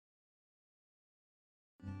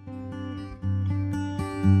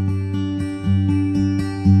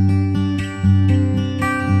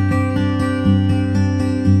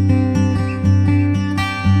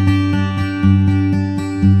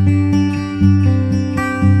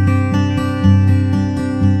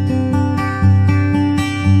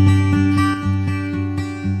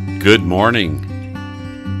Good morning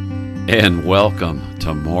and welcome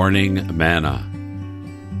to Morning Manna.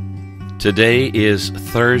 Today is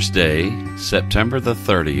Thursday, September the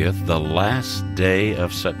 30th, the last day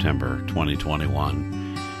of September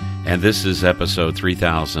 2021, and this is episode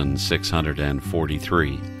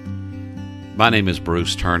 3643. My name is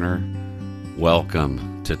Bruce Turner.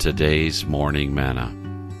 Welcome to today's Morning Manna.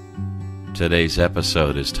 Today's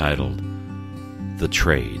episode is titled The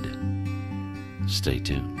Trade. Stay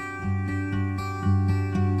tuned.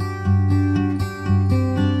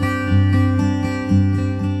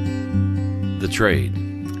 The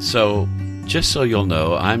trade. So, just so you'll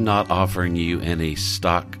know, I'm not offering you any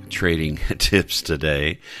stock trading tips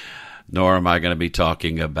today, nor am I going to be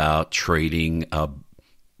talking about trading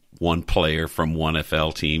one player from one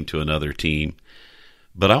FL team to another team.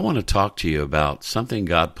 But I want to talk to you about something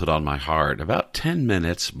God put on my heart about 10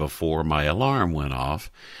 minutes before my alarm went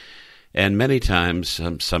off. And many times,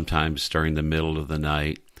 sometimes during the middle of the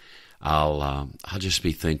night, I'll just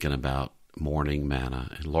be thinking about morning manna.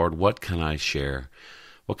 And Lord, what can I share?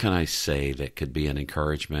 What can I say that could be an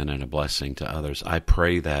encouragement and a blessing to others? I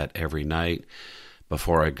pray that every night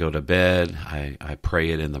before I go to bed. I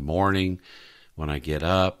pray it in the morning when I get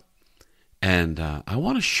up. And I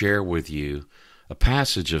want to share with you a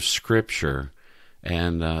passage of Scripture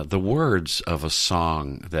and the words of a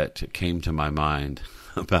song that came to my mind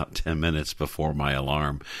about 10 minutes before my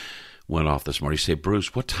alarm went off this morning. You say,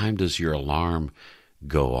 Bruce, what time does your alarm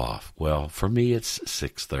go off? Well, for me, it's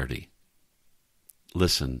 6:30.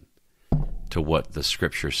 Listen to what the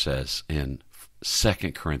Scripture says in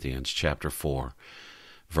 2 Corinthians chapter 4,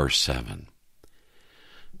 verse 7.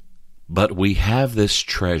 But we have this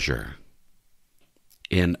treasure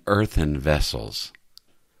in earthen vessels,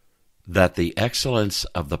 that the excellence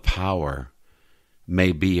of the power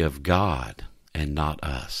may be of God and not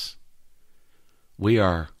us. We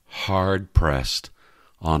are hard pressed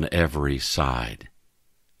on every side,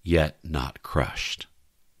 yet not crushed.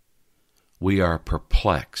 We are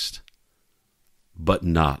perplexed, but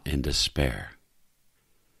not in despair.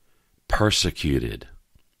 Persecuted,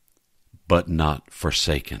 but not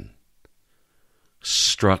forsaken.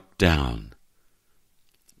 Struck down,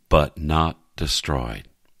 but not destroyed.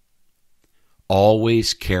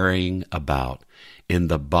 Always carrying about in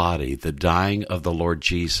the body the dying of the Lord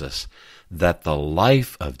Jesus, that the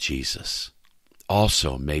life of Jesus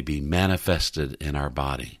also may be manifested in our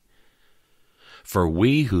body. For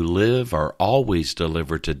we who live are always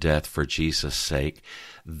delivered to death for Jesus' sake,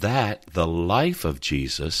 that the life of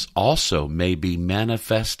Jesus also may be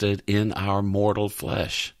manifested in our mortal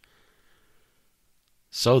flesh.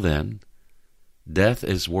 So then, death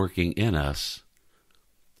is working in us,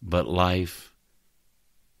 but life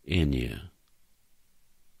in you.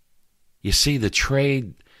 You see, the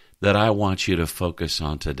trade that I want you to focus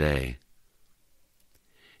on today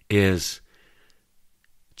is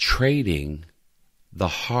trading the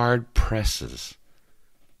hard presses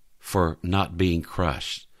for not being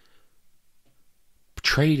crushed,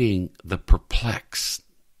 trading the perplexed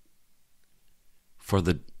for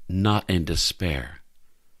the not in despair,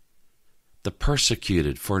 the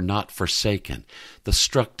persecuted for not forsaken, the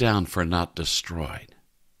struck down for not destroyed.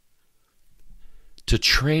 To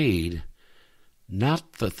trade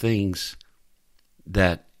not the things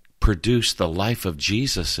that produce the life of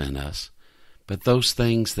Jesus in us, but those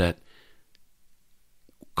things that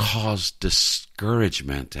cause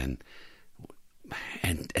discouragement and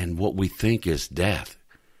what we think is death.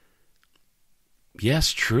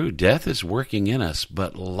 Yes, true, death is working in us,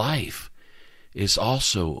 but life is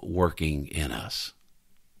also working in us.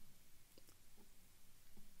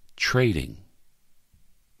 Trading.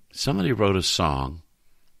 Somebody wrote a song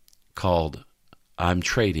called I'm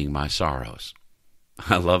Trading My Sorrows.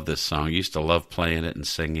 I love this song. I used to love playing it and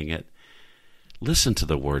singing it. Listen to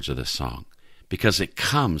the words of this song, because it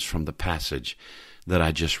comes from the passage that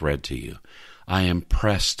I just read to you. I am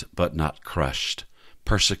pressed but not crushed,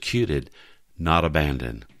 persecuted, not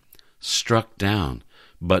abandoned, struck down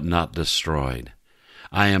but not destroyed.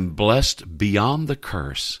 I am blessed beyond the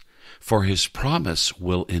curse, for his promise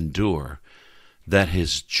will endure, that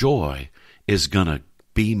his joy is going to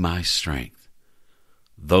be my strength.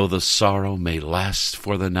 Though the sorrow may last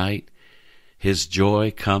for the night, his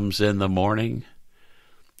joy comes in the morning.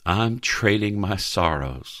 I'm trading my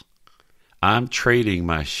sorrows. I'm trading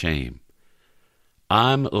my shame.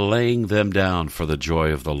 I'm laying them down for the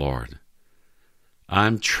joy of the Lord.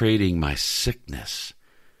 I'm trading my sickness.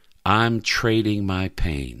 I'm trading my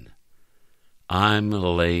pain. I'm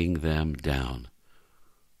laying them down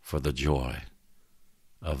for the joy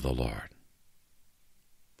of the Lord.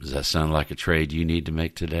 Does that sound like a trade you need to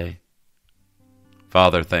make today?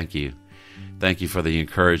 Father, thank you. Thank you for the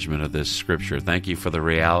encouragement of this scripture. Thank you for the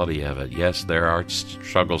reality of it. Yes, there are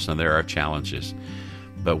struggles and there are challenges,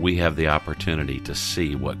 but we have the opportunity to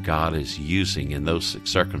see what God is using in those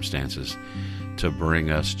circumstances to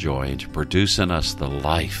bring us joy and to produce in us the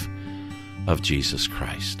life of Jesus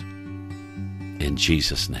Christ. In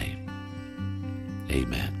Jesus' name,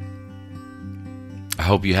 amen. I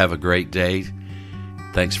hope you have a great day.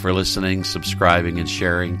 Thanks for listening, subscribing, and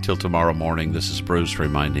sharing. Till tomorrow morning, this is Bruce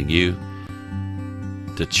reminding you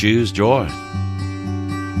to choose joy.